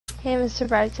Hey, Mr.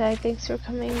 Brightside, thanks for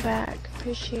coming back.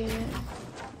 Appreciate it.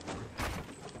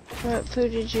 What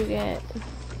food did you get?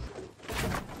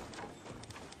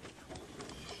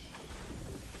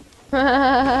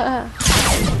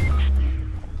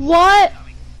 What?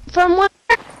 From where?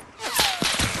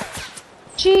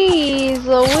 Jeez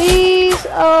Louise!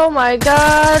 Oh my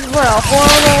god, what a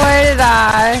horrible way to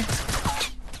die.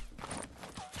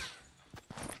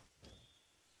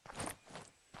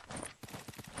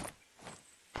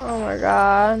 Oh my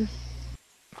god.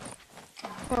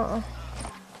 Oh.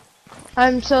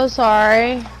 I'm so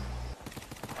sorry.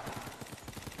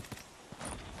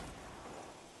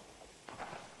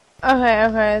 Okay,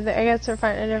 I guess we're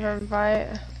fighting a different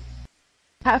fight.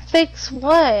 Fix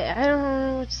what? I don't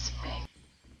know what to fix.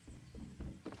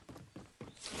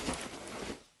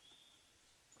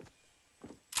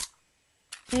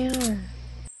 Damn.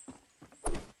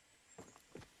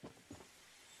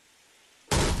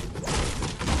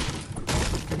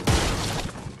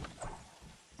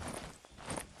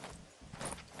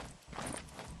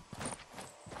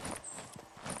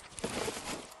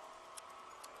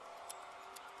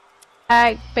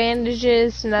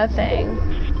 Bandages, nothing.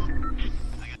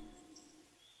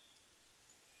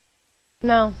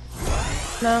 No,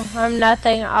 I'm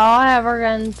nothing. All I have are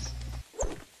guns.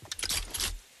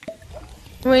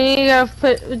 We need to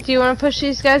go do you want to push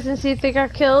these guys and see if they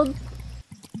got killed?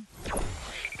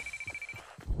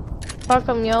 Fuck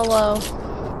them, YOLO.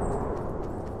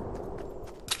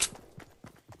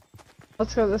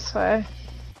 Let's go this way.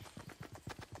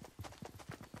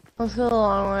 Let's go the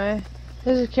long way.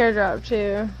 There's a care drop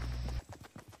too.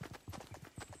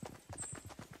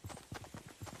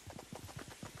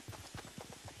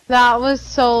 That was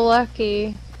so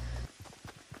lucky.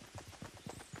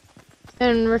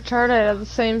 And retarded at the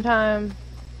same time.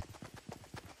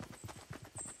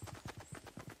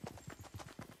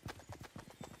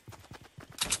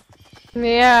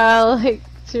 Yeah, like,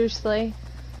 seriously.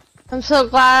 I'm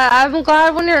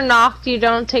glad when you're knocked you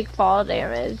don't take fall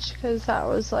damage, because that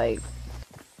was like,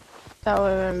 that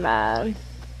would have been bad.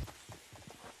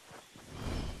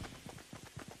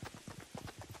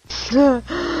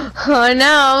 I know,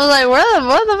 I was like,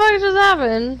 what the fuck just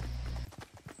happened?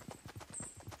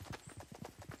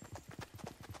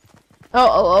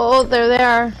 Oh, there they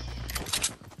are.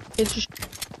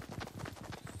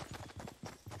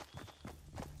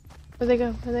 Where'd they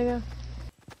go?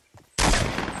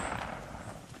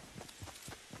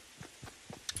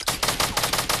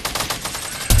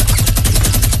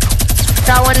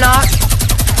 Got one knocked.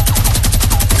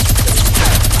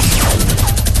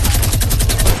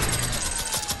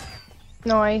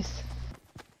 Nice.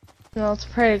 No, let's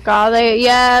pray to God.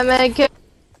 Yeah, man.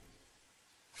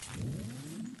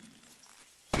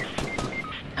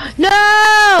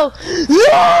 No!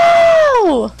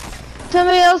 No!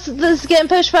 Somebody else is getting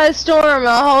pushed by a storm.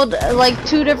 I'll hold, like,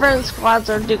 2 different squads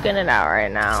are duking it out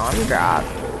right now. I'm dropped.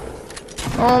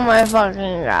 Oh my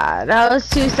fucking god. That was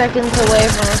 2 seconds away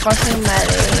from a fucking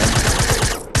medi.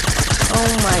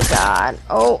 Oh my god.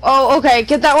 Oh, okay.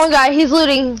 Get that one guy. He's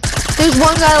looting. There's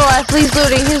one guy left. He's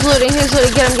looting.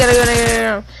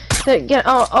 Get him.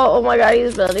 Oh my god.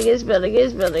 He's building.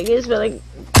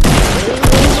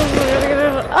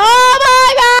 Oh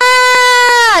my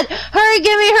god! Hurry.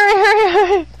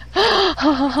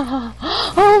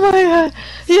 Oh my god.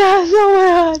 Yes, oh my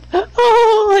god.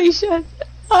 Holy shit.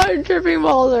 I'm tripping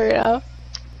balls right now.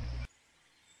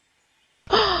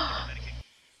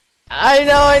 I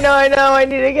know. I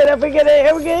need to get up and get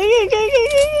it.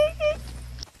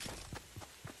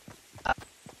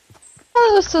 Oh,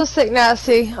 that was so sick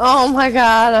nasty. Oh my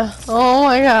god.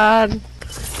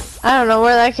 I don't know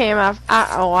where that came out.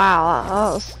 Oh wow.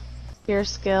 That was pure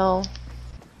skill.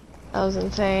 That was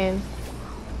insane.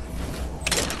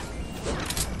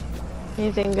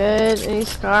 Anything good? Any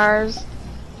scars?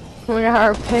 We got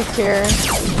our pick here.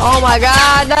 Oh my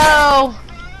god, no!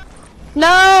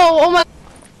 No! Oh my...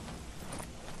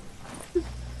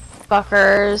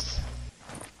 Fuckers.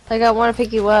 Like, I want to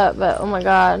pick you up, but oh my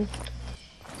god.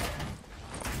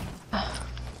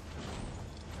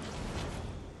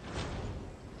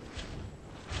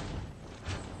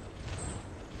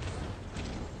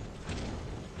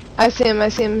 I see him.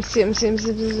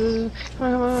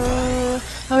 Come on.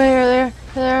 Okay, here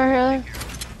there.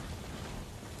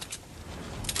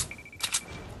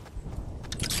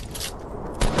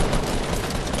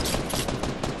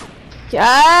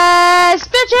 Yes,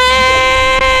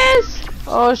 bitches!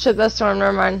 Oh shit, that's storm.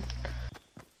 Never mind.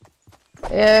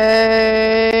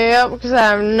 Yep, because I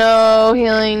have no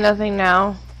healing, nothing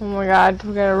now. Oh my god,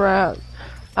 we gotta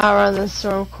outrun this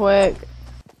storm quick.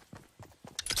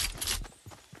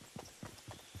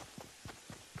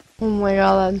 Oh my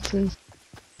god, that's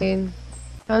insane.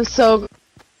 That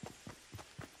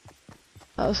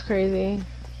was crazy.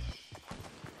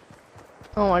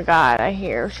 Oh my god, I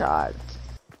hear shots.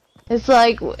 It's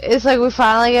like we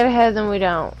finally get ahead, then we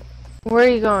don't. Where are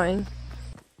you going?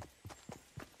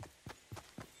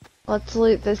 Let's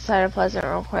loot this side of Pleasant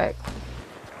real quick.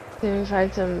 Let me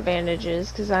find some bandages,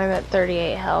 because I'm at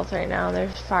 38 health right now.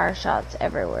 There's fire shots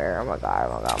everywhere. Oh my god,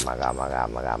 oh my god, oh my god, oh my god,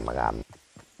 oh my god, oh my god.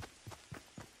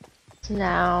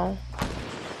 Now.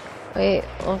 Wait,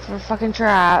 look for fucking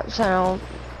traps. I'm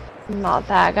not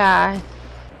that guy.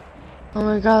 Oh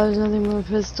my god, there's nothing but a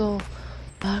pistol.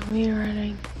 Fuck me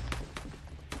running.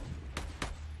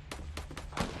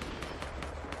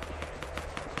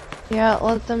 Yeah,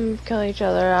 let them kill each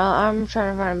other. I'm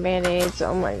trying to find band-aids.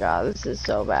 Oh my god, this is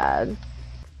so bad.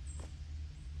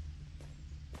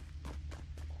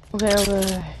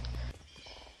 Okay.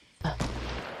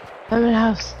 I'm in a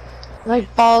house.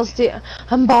 Like balls deep.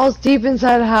 I'm balls deep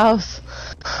inside a house.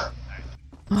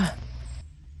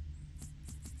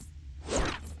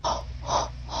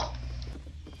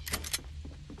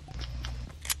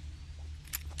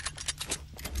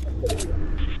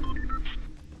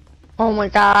 Oh my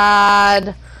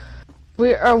god.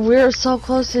 We're so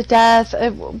close to death,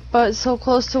 but so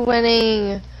close to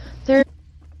winning.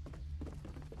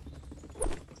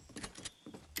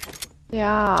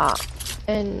 Yeah,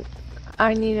 and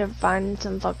I need to find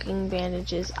some fucking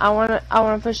bandages. I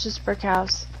wanna push this brick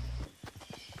house.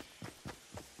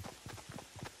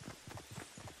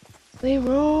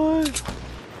 Leroy.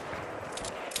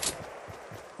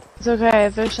 It's okay,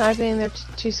 if they're sniping, they're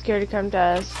too scared to come to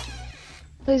us.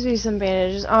 Please be some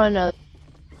bandages. Oh no.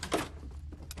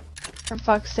 For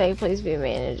fuck's sake, please be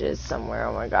bandages somewhere.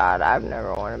 Oh my god, I've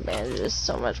never wanted bandages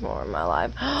so much more in my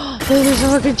life. There's a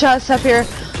fucking chest up here.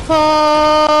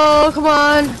 Oh, come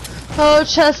on. Oh,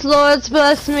 chest lords,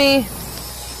 bless me.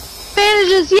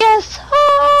 Bandages, yes.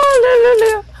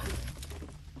 Oh,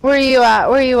 where are you at?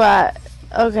 Where are you at?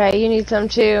 Okay, you need some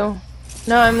too.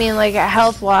 No, I mean like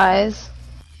health-wise.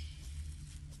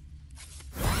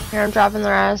 Here, I'm dropping the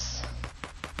rest.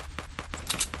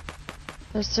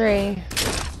 There's 3.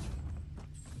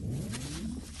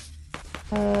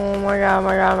 Oh my god,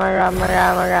 my god, my god, my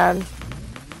god, my god.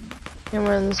 And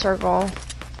we're in the circle.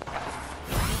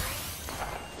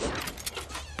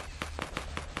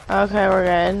 Okay, we're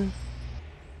good.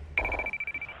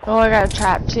 Oh, I got a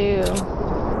trap too.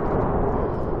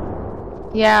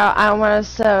 Yeah, I want to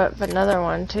set up another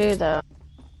one too though.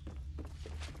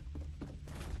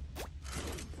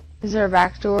 Is there a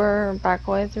back door or back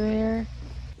way through here?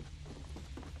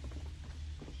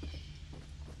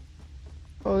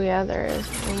 Oh yeah, there is.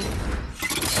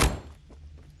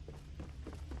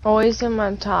 Always them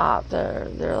on top. They're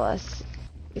less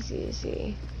easy to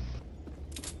see.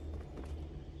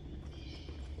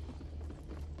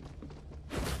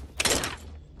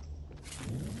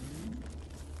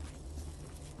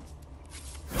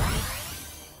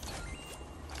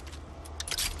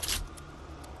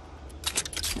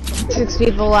 Six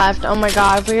people left. Oh my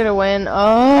god, if we're gonna win.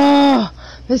 Oh,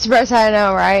 Mr. Brett, I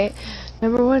know, right?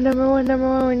 Number one, number one, number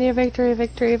one. We need a victory,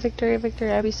 victory, victory,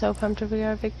 victory. I'd be so pumped if we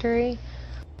got a victory.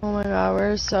 Oh my god,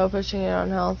 we're so pushing it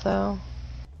on health though.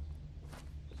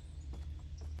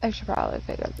 I should probably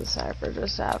pick up the sniper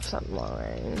just to have something long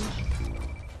range.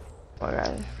 Oh my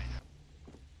god.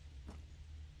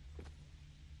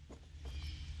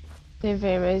 See if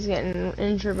anybody's getting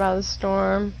injured by the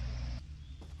storm.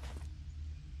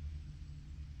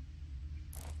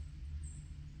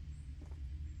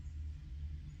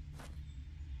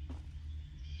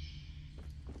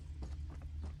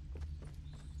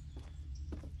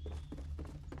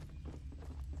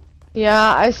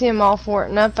 Yeah, I see them all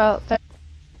Fortnite out there.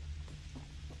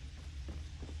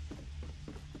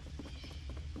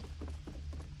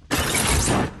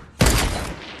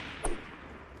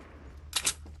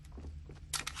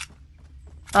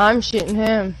 I'm shooting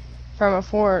him from a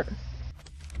fort.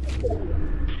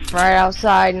 Right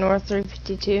outside, North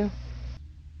 352.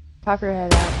 Pop your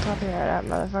head out,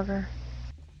 motherfucker.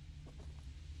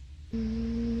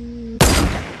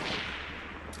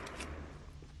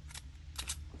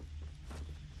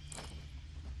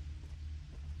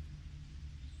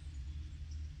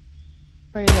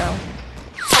 Where'd he go?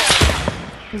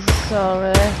 He's still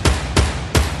over there.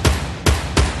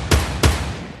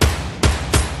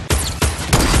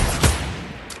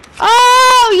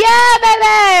 Oh, yeah, baby!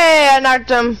 I knocked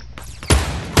him.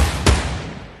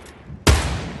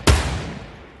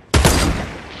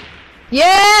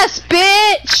 Yes,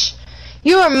 bitch!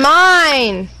 You are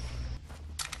mine!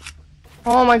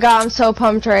 Oh my god, I'm so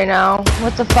pumped right now.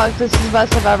 What the fuck? This is the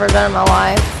best I've ever done in my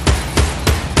life.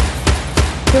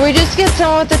 Can we just get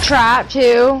someone with the trap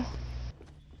too?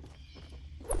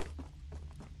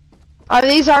 Are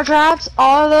these our traps?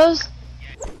 All of those?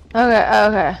 Okay,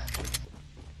 okay.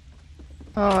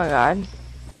 Oh my god.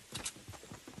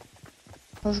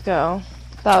 Let's go.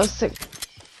 That was sick.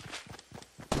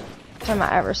 First time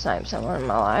I ever sniped someone in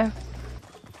my life.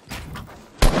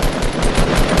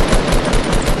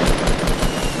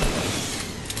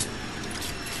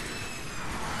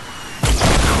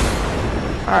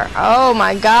 Alright, oh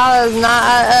my god, that's not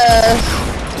us.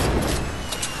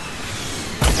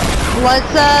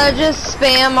 Let's just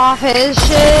spam off his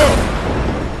shit.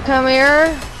 Come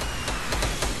here.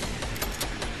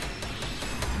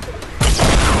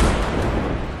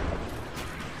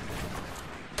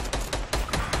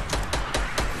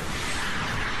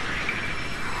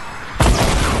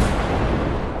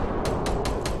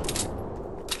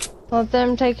 Let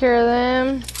them take care of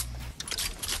them.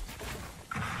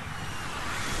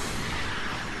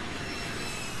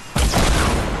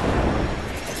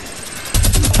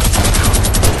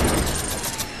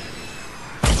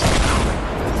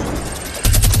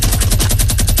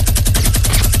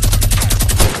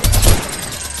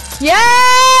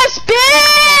 Yes,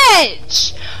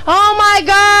 bitch! Oh my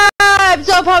god, I'm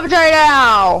so pumped right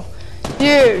now,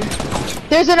 dude.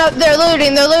 There's another. They're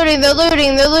looting on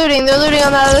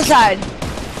the other side.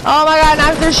 Oh my god,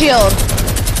 knock their shield.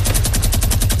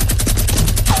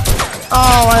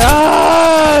 Oh my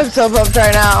god, I'm so pumped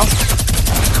right now.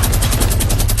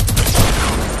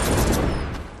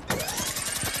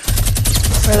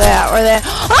 Where they at? Where they at?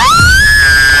 Ah!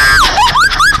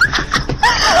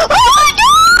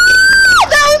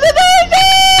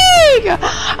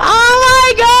 Oh my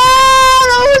god,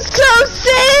 that was so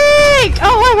sick!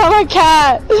 Oh my god, my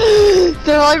cat!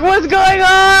 They're like, what's going